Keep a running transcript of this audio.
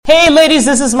Hey ladies,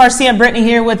 this is Marcia and Brittany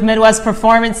here with Midwest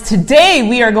Performance. Today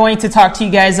we are going to talk to you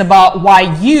guys about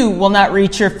why you will not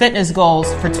reach your fitness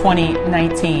goals for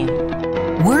 2019.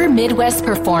 We're Midwest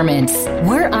Performance.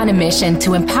 We're on a mission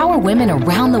to empower women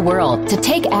around the world to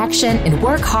take action and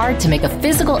work hard to make a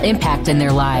physical impact in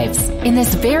their lives. In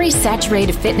this very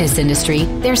saturated fitness industry,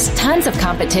 there's tons of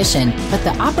competition, but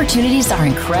the opportunities are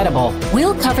incredible.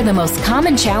 We'll cover the most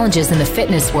common challenges in the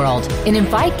fitness world and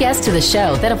invite guests to the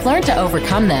show that have learned to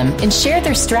overcome them and share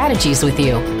their strategies with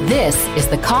you. This is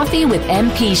the Coffee with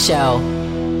MP show.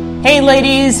 Hey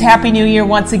ladies, Happy New Year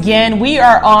once again. We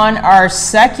are on our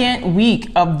second week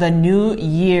of the new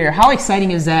year. How exciting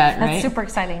is that, right? That's super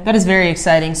exciting. That is very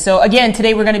exciting. So again,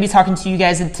 today we're going to be talking to you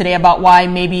guys today about why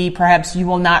maybe perhaps you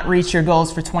will not reach your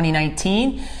goals for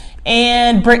 2019.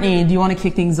 And Brittany, do you want to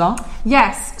kick things off?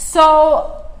 Yes.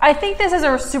 So I think this is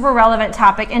a super relevant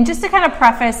topic. And just to kind of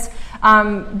preface,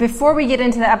 before we get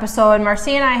into the episode,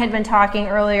 Marcia and I had been talking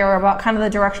earlier about kind of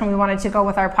the direction we wanted to go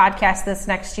with our podcast this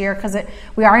next year, because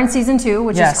we are in season 2,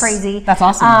 which is crazy. That's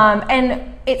awesome. And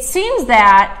it seems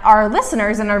that our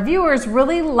listeners and our viewers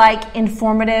really like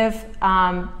informative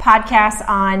podcasts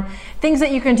on things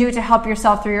that you can do to help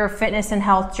yourself through your fitness and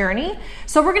health journey.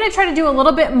 So we're going to try to do a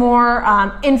little bit more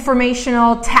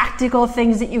informational, tactical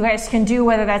things that you guys can do,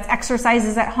 whether that's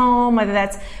exercises at home, whether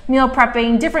that's meal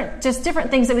prepping, different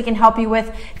things that we can help you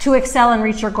with to excel and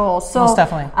reach your goals. So most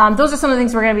definitely. Those are some of the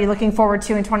things we're going to be looking forward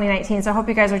to in 2019. So I hope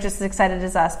you guys are just as excited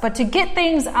as us. But to get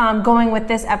things going with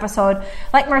this episode,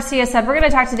 like Marcia said, we're going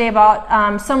to talk today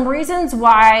about some reasons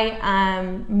why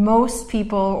most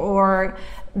people or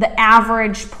the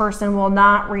average person will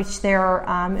not reach their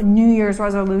New Year's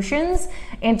resolutions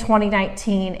in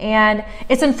 2019. And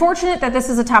it's unfortunate that this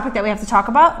is a topic that we have to talk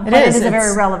about, but it is a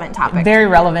very relevant topic. Very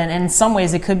relevant. And in some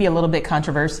ways, it could be a little bit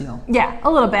controversial. Yeah, a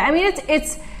little bit. I mean,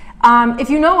 it's if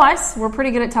you know us, we're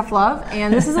pretty good at tough love,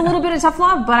 and this is a little bit of tough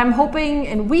love, but I'm hoping,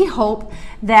 and we hope,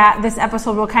 that this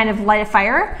episode will kind of light a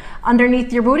fire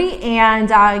underneath your booty and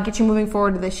get you moving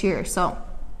forward to this year. So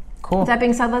cool. With that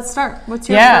being said, let's start. What's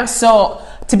your first? So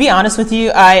to be honest with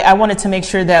you, I wanted to make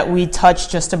sure that we touch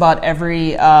just about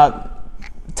every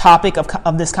topic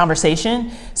of this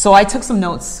conversation. So I took some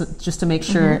notes just to make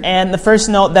sure. Mm-hmm. And the first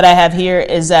note that I have here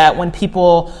is that when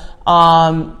people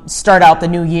start out the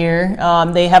new year,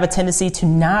 they have a tendency to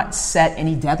not set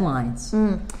any deadlines.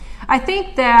 I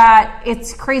think that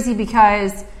it's crazy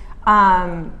because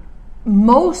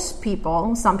most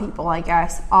people, some people I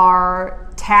guess, are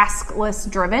task list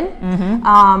driven. Mm-hmm.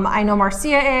 I know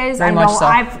Marcia is. Very I know so.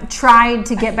 I've tried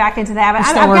to get back into that.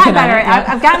 I've gotten better.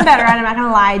 I've gotten better at it. I'm not going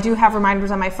to lie. I do have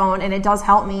reminders on my phone, and it does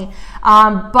help me.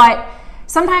 But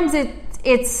sometimes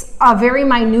it's a very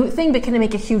minute thing, but can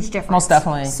make a huge difference. Most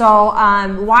definitely. So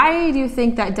why do you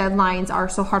think that deadlines are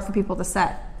so hard for people to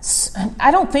set?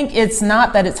 I don't think it's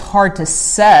not that it's hard to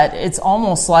set. It's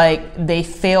almost like they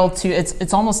fail to,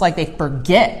 it's almost like they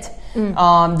forget.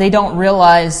 They don't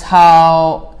realize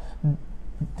how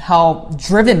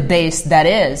driven based that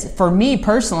is. For me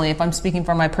personally, if I'm speaking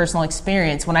from my personal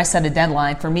experience, when I set a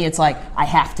deadline, for me it's like I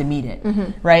have to meet it,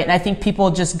 right? And I think people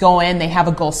just go in, they have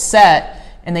a goal set,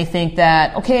 and they think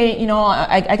that, okay,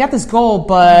 I got this goal,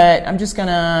 but I'm just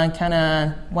gonna kind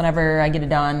of whenever I get it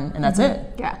done, and that's it.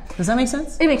 Yeah. Does that make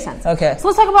sense? It makes sense. Okay. So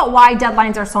let's talk about why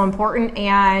deadlines are so important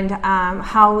and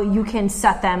how you can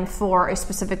set them for a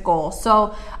specific goal.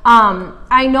 So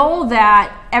I know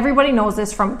that everybody knows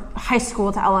this from high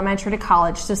school to elementary to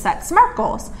college to set SMART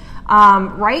goals.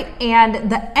 Right? And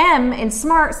the M in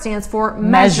SMART stands for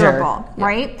measurable,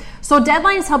 right? Yeah. So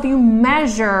deadlines help you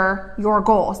measure your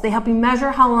goals. They help you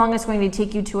measure how long it's going to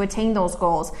take you to attain those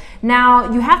goals.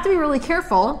 Now, you have to be really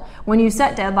careful when you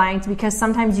set deadlines because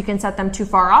sometimes you can set them too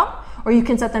far out or you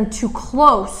can set them too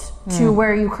close to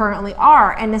where you currently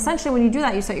are. And essentially when you do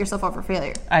that, you set yourself up for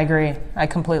failure. I agree. I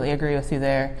completely agree with you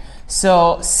there.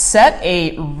 So set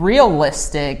a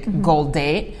realistic goal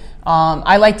date.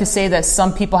 I like to say that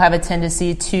some people have a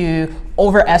tendency to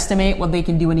overestimate what they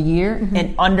can do in a year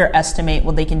and underestimate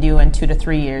what they can do in 2 to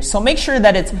 3 years. So make sure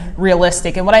that it's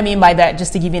realistic. And what I mean by that,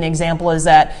 just to give you an example, is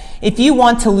that if you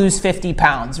want to lose 50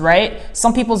 pounds, right?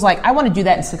 Some people's like, I want to do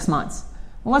that in 6 months.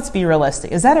 Well, let's be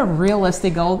realistic. Is that a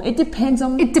realistic goal? It depends.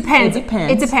 It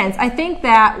depends. I think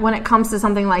that when it comes to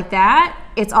something like that,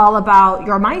 it's all about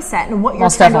your mindset and what you're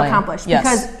trying to accomplish. Yes.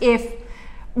 Because if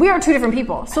we are two different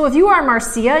people. So if you are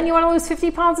Marcia and you want to lose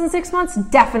 50 pounds in 6 months,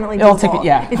 definitely doable.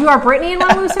 Yeah. If you are Brittany and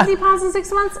want to lose 50 pounds in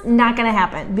 6 months, not going to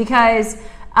happen because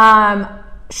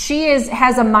she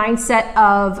has a mindset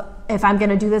of if I'm going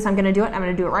to do this, I'm going to do it. I'm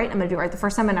going to do it right. I'm going to do it right the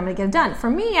first time, and I'm going to get it done. For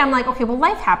me, I'm like, okay, well,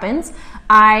 life happens.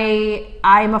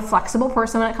 I'm a flexible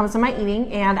person when it comes to my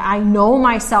eating, and I know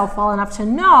myself well enough to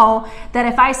know that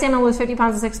if I say I'm going to lose 50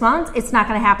 pounds in 6 months, it's not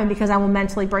going to happen because I will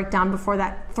mentally break down before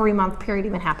that 3-month period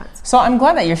even happens. So I'm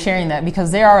glad that you're sharing that,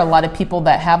 because there are a lot of people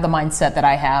that have the mindset that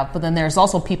I have, but then there's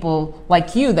also people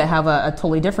like you that have a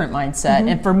totally different mindset.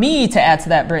 And for me to add to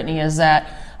that, Brittany, is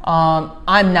that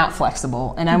I'm not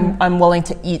flexible, and I'm willing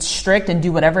to eat strict and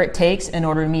do whatever it takes in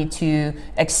order for me to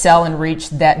excel and reach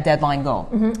that deadline goal.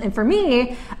 And for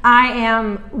me, I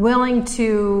am willing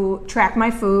to track my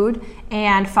food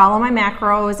and follow my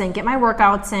macros and get my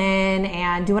workouts in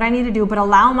and do what I need to do, but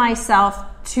allow myself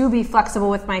to be flexible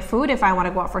with my food. If I want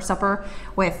to go out for supper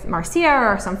with Marcia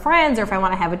or some friends, or if I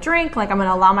want to have a drink, like I'm going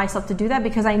to allow myself to do that,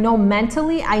 because I know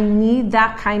mentally I need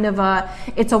that kind of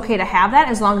it's okay to have that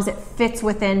as long as it fits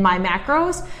within my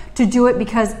macros to do it,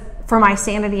 because for my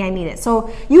sanity, I need it.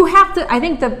 So you have to, I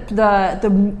think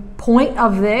the point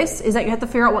of this is that you have to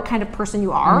figure out what kind of person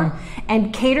you are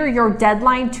and cater your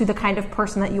deadline to the kind of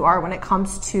person that you are when it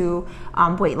comes to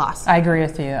weight loss. I agree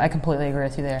with you. I completely agree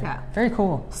with you there. Yeah. Very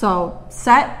cool. So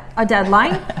set a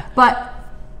deadline, but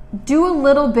do a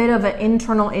little bit of an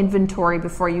internal inventory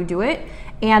before you do it,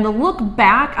 and look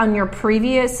back on your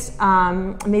previous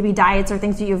maybe diets or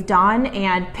things that you've done,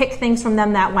 and pick things from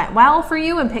them that went well for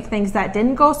you and pick things that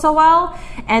didn't go so well.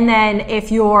 And then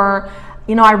if you're,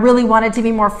 I really wanted to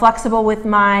be more flexible with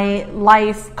my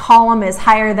life column is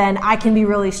higher than I can be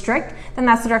really strict, then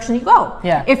that's the direction you go.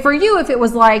 Yeah. If it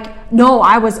was like, no,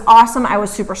 I was awesome, I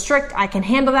was super strict, I can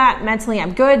handle that, mentally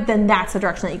I'm good, then that's the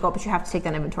direction that you go, but you have to take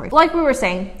that inventory. Like we were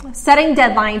saying, setting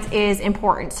deadlines is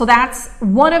important. So that's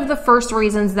one of the first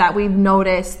reasons that we've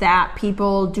noticed that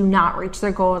people do not reach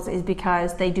their goals, is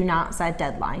because they do not set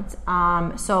deadlines.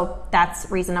 So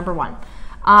that's reason number one.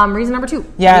 Reason number two.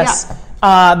 Yes.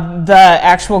 The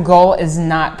actual goal is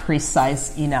not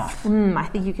precise enough. I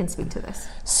think you can speak to this.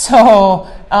 So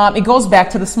it goes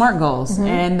back to the SMART goals,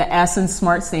 and the S in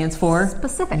SMART stands for?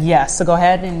 Specific. Yes. So go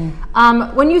ahead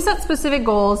and... when you set specific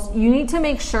goals, you need to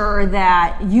make sure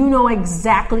that you know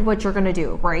exactly what you're going to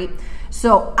do, right?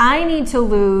 So I need to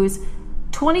lose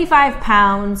 25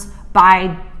 pounds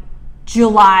by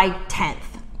July 10th.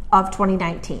 Of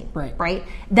 2019, right?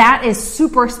 That is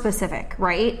super specific,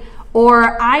 right?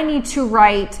 Or I need to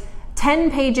write 10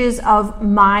 pages of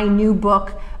my new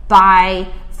book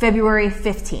by February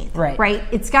 15th, right?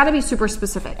 It's got to be super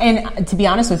specific. And to be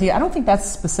honest with you, I don't think that's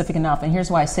specific enough. And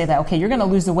here's why I say that. Okay, you're going to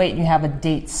lose the weight and you have a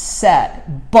date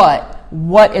set, but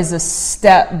what is a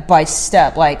step by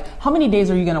step? Like, how many days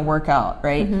are you going to work out,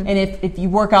 right? And if you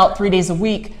work out 3 days a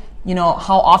week,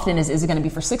 how often is it going to be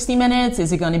for 60 minutes?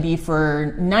 Is it going to be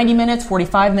for 90 minutes,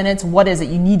 45 minutes? What is it?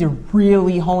 You need to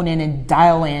really hone in and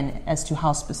dial in as to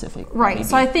how specific. Right.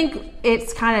 So I think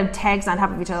it's kind of tags on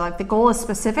top of each other. Like the goal is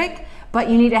specific, but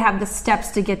you need to have the steps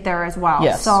to get there as well.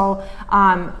 Yes. So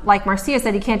like Marcia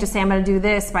said, you can't just say, I'm going to do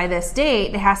this by this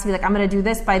date. It has to be like, I'm going to do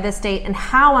this by this date. And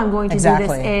how I'm going to do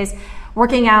this is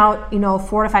working out,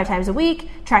 4 to 5 times a week,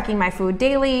 tracking my food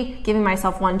daily, giving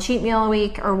myself 1 cheat meal a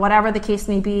week, or whatever the case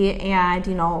may be,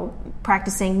 and,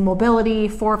 practicing mobility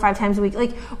 4 or 5 times a week,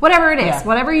 like whatever it is,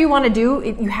 whatever you want to do,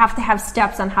 you have to have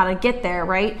steps on how to get there,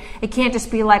 right? It can't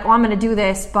just be like, I'm going to do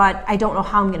this, but I don't know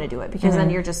how I'm going to do it, because then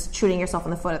you're just shooting yourself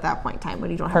in the foot at that point in time when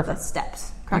you don't have the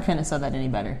steps. I couldn't have said that any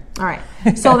better. All right.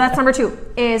 So that's number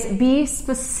 2, is be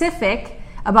specific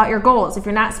about your goals. If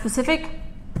you're not specific,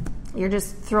 you're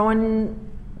just throwing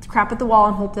crap at the wall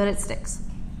and hope that it sticks.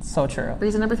 So true.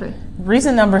 Reason number 3.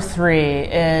 Reason number 3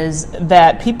 is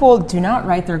that people do not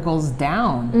write their goals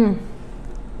down.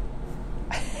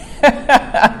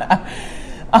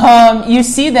 You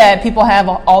see that people have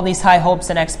all these high hopes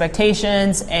and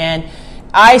expectations, and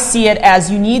I see it as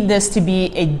you need this to be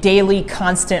a daily,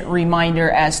 constant reminder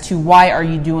as to why are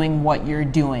you doing what you're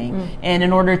doing. And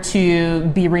in order to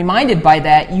be reminded by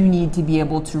that, you need to be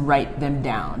able to write them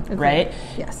down, right?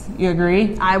 Yes. You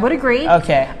agree? I would agree.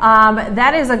 Okay.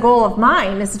 That is a goal of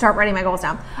mine, is to start writing my goals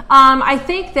down. I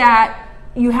think that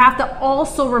you have to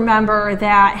also remember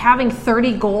that having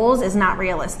 30 goals is not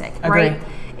realistic, right?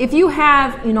 If you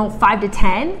have, 5 to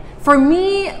 10, for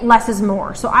me, less is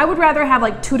more. So I would rather have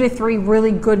like 2 to 3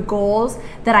 really good goals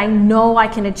that I know I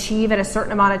can achieve at a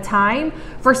certain amount of time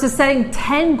versus setting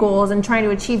 10 goals and trying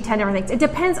to achieve 10 different things. It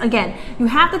depends. Again, you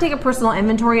have to take a personal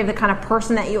inventory of the kind of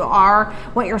person that you are,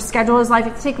 what your schedule is like.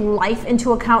 You have to take life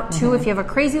into account too. If you have a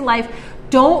crazy life,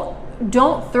 don't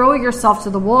don't throw yourself to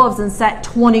the wolves and set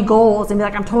 20 goals and be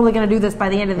like, I'm totally going to do this by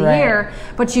the end of the year.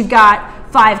 But you've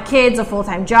got 5 kids, a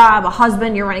full-time job, a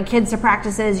husband, you're running kids to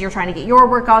practices, you're trying to get your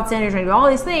workouts in, you're trying to do all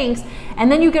these things,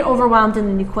 and then you get overwhelmed and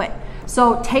then you quit.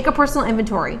 So take a personal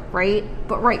inventory, right?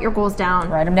 But write your goals down.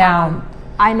 Write them down.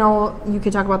 I know you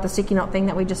could talk about the sticky note thing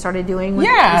that we just started doing with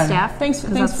the staff. Thanks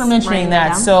for mentioning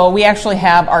that. So we actually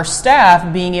have our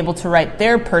staff being able to write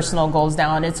their personal goals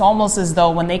down. It's almost as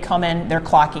though when they come in, they're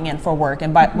clocking in for work.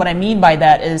 And what I mean by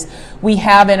that is we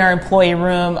have in our employee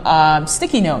room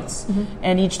sticky notes.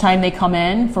 And each time they come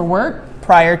in for work,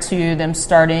 prior to them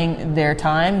starting their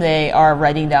time, they are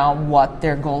writing down what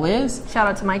their goal is. Shout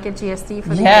out to Mike at GSD for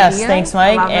the idea. Yes, thanks,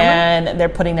 Mike. And they're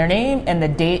putting their name and the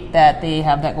date that they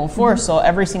have that goal for. So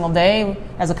every single day,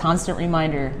 as a constant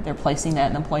reminder, they're placing that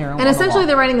in the employee room. And essentially,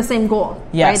 they're writing the same goal.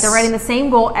 Yes. Right? They're writing the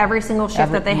same goal every single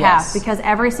shift that they have. Because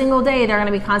every single day, they're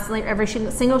going to be constantly, every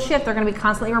single shift, they're going to be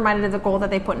constantly reminded of the goal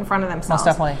that they put in front of themselves.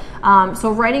 Most definitely.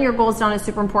 So writing your goals down is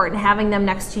super important, having them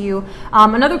next to you.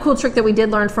 Another cool trick that we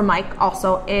did learn from Mike also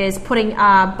is putting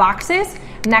boxes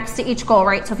next to each goal,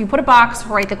 right? So if you put a box,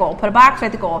 write the goal. Put a box,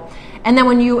 write the goal. And then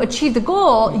when you achieve the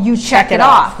goal, you check it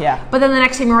off. Yeah. But then the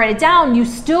next time you write it down, you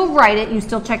still write it, you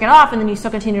still check it off, and then you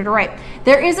still continue to write.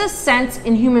 There is a sense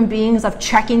in human beings of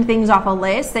checking things off a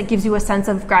list that gives you a sense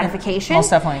of gratification.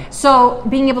 Most definitely. So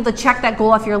being able to check that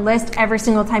goal off your list every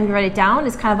single time you write it down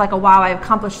is kind of like a wow, I've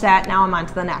accomplished that, now I'm on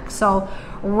to the next. So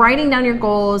writing down your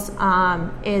goals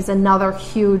is another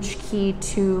huge key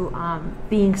to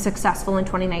being successful in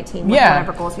 2019 with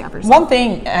whatever goals you have yourself. One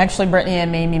thing, actually, Brittany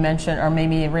made me mention, or made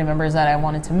me remember, that I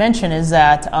wanted to mention is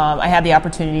that I had the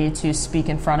opportunity to speak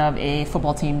in front of a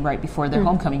football team right before their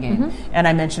homecoming game. And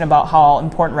I mentioned about how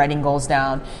important writing goals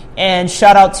down. And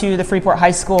shout out to the Freeport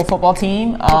High School football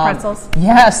team. Go Pretzels.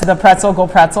 Yes, the Go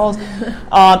Pretzels.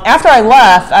 After I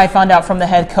left, I found out from the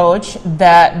head coach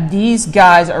that these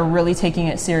guys are really taking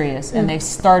it serious, and they've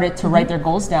started to write their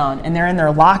goals down, and they're in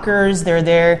their lockers, they're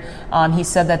there. He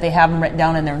said that they have them written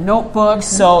down in their notebooks.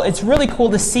 So it's really cool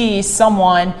to see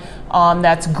someone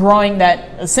that's growing,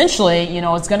 that essentially,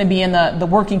 it's going to be in the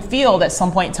working field at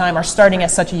some point in time, are starting at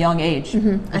such a young age.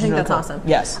 I think that's awesome.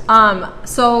 Yes.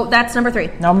 So that's number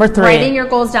 3. Number 3. Writing your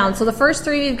goals down. So the first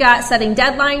 3 we've got setting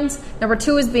deadlines. Number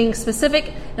 2 is being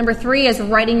specific. Number 3 is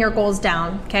writing your goals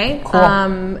down. Okay. Cool.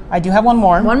 I do have one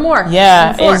more. One more.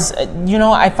 Yeah.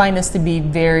 I find this to be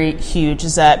very huge,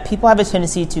 is that people have a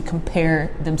tendency to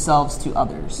compare themselves to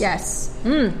others. Yes.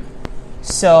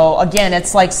 So again,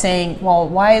 it's like saying, well,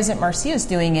 why isn't Marcia's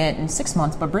doing it in 6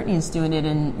 months, but Brittany is doing it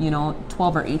in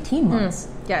 12 or 18 months?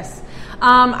 Yes.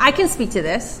 I can speak to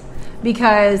this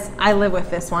because I live with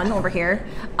this one over here.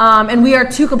 And we are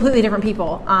 2 completely different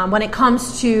people when it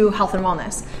comes to health and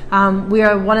wellness. We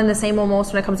are one and the same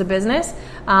almost when it comes to business,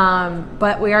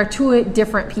 but we are 2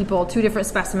 different people, 2 different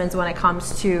specimens when it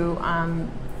comes to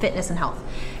fitness and health.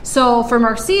 So for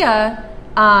Marcia,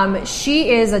 she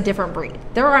is a different breed.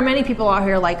 There are many people out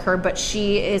here like her, but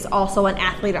she is also an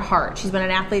athlete at heart. She's been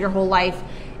an athlete her whole life,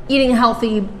 eating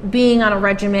healthy, being on a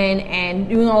regimen, and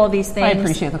doing all of these things. I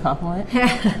appreciate the compliment.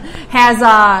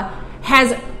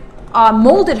 has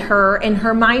molded her and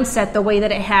her mindset the way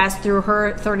that it has through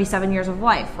her 37 years of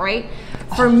life, right?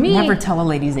 For me, never tell a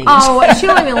lady's age. Oh, she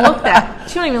don't even look that.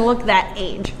 She don't even look that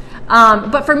age.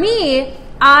 But for me,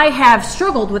 I have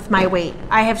struggled with my weight.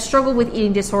 I have struggled with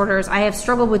eating disorders. I have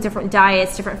struggled with different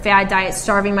diets, different fad diets,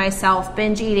 starving myself,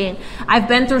 binge eating. I've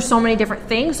been through so many different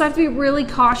things, so I have to be really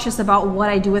cautious about what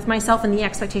I do with myself and the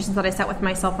expectations that I set with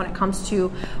myself when it comes to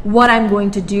what I'm going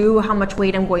to do, how much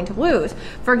weight I'm going to lose.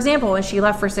 For example, when she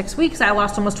left for 6 weeks, I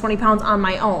lost almost 20 pounds on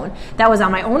my own. That was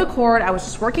on my own accord. I was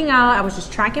just working out. I was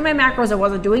just tracking my macros. I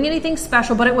wasn't doing anything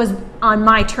special, but it was on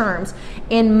my terms,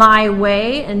 in my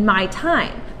way, in my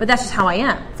time. But that's just how I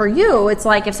am. For you, it's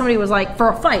like if somebody was like, for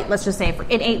a fight, let's just say,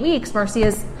 in 8 weeks,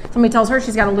 somebody tells her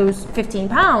she's got to lose 15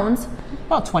 pounds.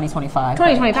 About 20, 25.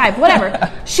 20, 25,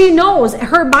 whatever. She knows,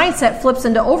 her mindset flips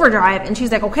into overdrive, and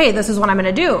she's like, okay, this is what I'm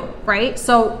going to do, right?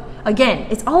 So, again,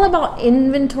 it's all about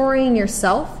inventorying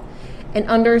yourself and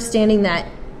understanding that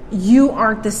you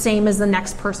aren't the same as the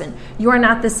next person. You are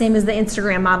not the same as the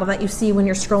Instagram model that you see when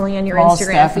you're scrolling on your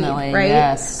Instagram feed, right?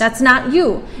 Yes. That's not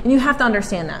you. And you have to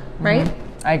understand that, right? Mm-hmm.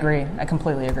 I agree. I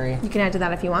completely agree. You can add to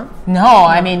that if you want. No,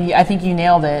 I mean, I think you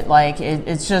nailed it. Like,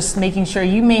 it's just making sure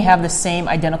you may have the same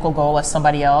identical goal as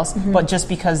somebody else, but just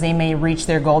because they may reach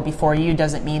their goal before you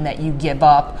doesn't mean that you give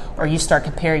up or you start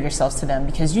comparing yourselves to them,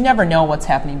 because you never know what's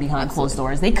happening behind closed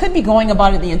doors. They could be going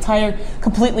about it the entire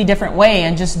completely different way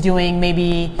and just doing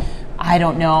maybe I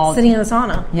don't know. Sitting in the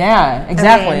sauna. Yeah,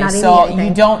 exactly. Not eating So anything.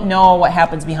 you don't know what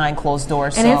happens behind closed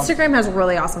doors. And so. Instagram has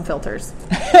really awesome filters.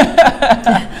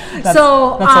 That's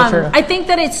so true. I think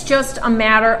that it's just a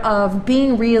matter of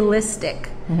being realistic,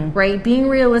 right? Being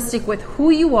realistic with who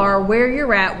you are, where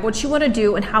you're at, what you want to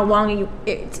do, and how long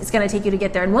it's going to take you to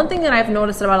get there. And one thing that I've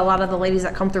noticed about a lot of the ladies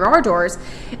that come through our doors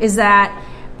is that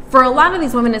for a lot of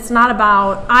these women, it's not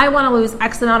about, I want to lose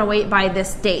X amount of weight by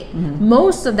this date.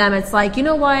 Most of them, it's like, you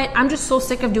know what? I'm just so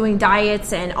sick of doing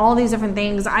diets and all these different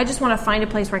things. I just want to find a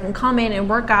place where I can come in and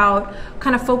work out,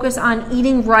 kind of focus on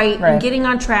eating right. And getting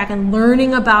on track and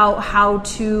learning about how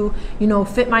to,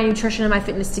 fit my nutrition and my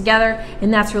fitness together.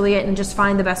 And that's really it. And just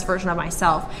find the best version of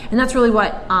myself. And that's really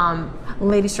what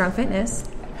Lady Strong Fitness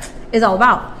is all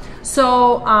about.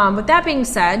 So with that being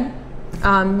said,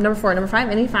 number 4, number 5,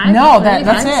 any 5? No,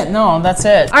 that's it. No, that's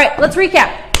it. All right, let's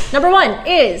recap. Number 1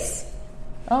 is...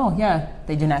 Oh, yeah.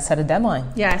 They do not set a deadline.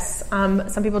 Yes.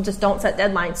 Some people just don't set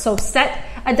deadlines. So set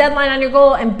a deadline on your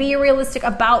goal and be realistic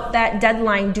about that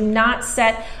deadline. Do not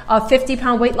set a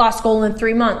 50-pound weight loss goal in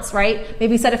 3 months, right?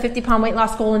 Maybe set a 50-pound weight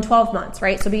loss goal in 12 months,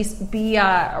 right? So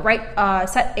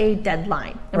set a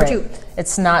deadline. Number 2.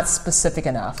 It's not specific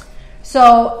enough.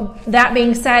 So that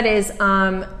being said is...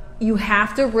 you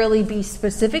have to really be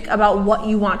specific about what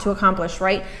you want to accomplish,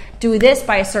 right? Do this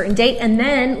by a certain date and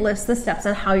then list the steps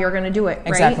on how you're going to do it, right?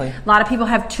 Exactly. A lot of people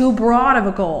have too broad of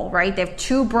a goal, right? They have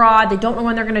too broad. They don't know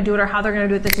when they're going to do it or how they're going to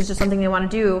do it. This is just something they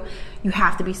want to do. You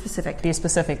have to be specific. Be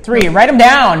specific. 3, write them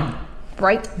down.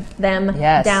 Write them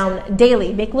down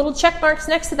daily. Make little check marks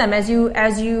next to them as you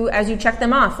check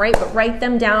them off, right? But write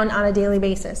them down on a daily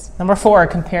basis. Number 4,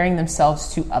 comparing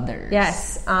themselves to others.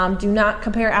 Yes. Do not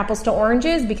compare apples to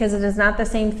oranges because it is not the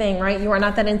same thing, right? You are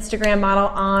not that Instagram model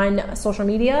on social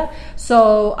media.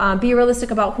 So be realistic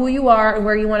about who you are and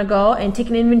where you want to go, and take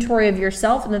an inventory of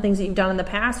yourself and the things that you've done in the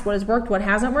past, what has worked, what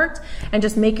hasn't worked, and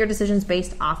just make your decisions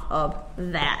based off of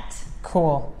that.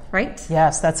 Cool. Right?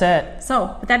 Yes, that's it.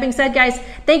 So, with that being said, guys,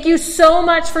 thank you so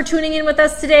much for tuning in with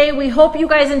us today. We hope you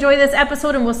guys enjoy this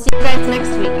episode, and we'll see you guys next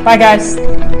week. Bye, guys.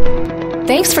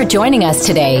 Thanks for joining us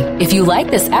today. If you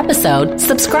like this episode,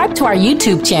 subscribe to our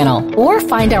YouTube channel or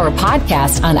find our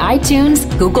podcast on iTunes,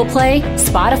 Google Play,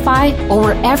 Spotify, or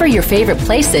wherever your favorite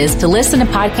places to listen to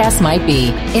podcasts might be.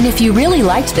 And if you really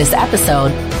liked this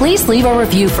episode, please leave a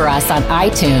review for us on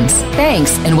iTunes.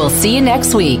 Thanks, and we'll see you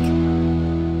next week.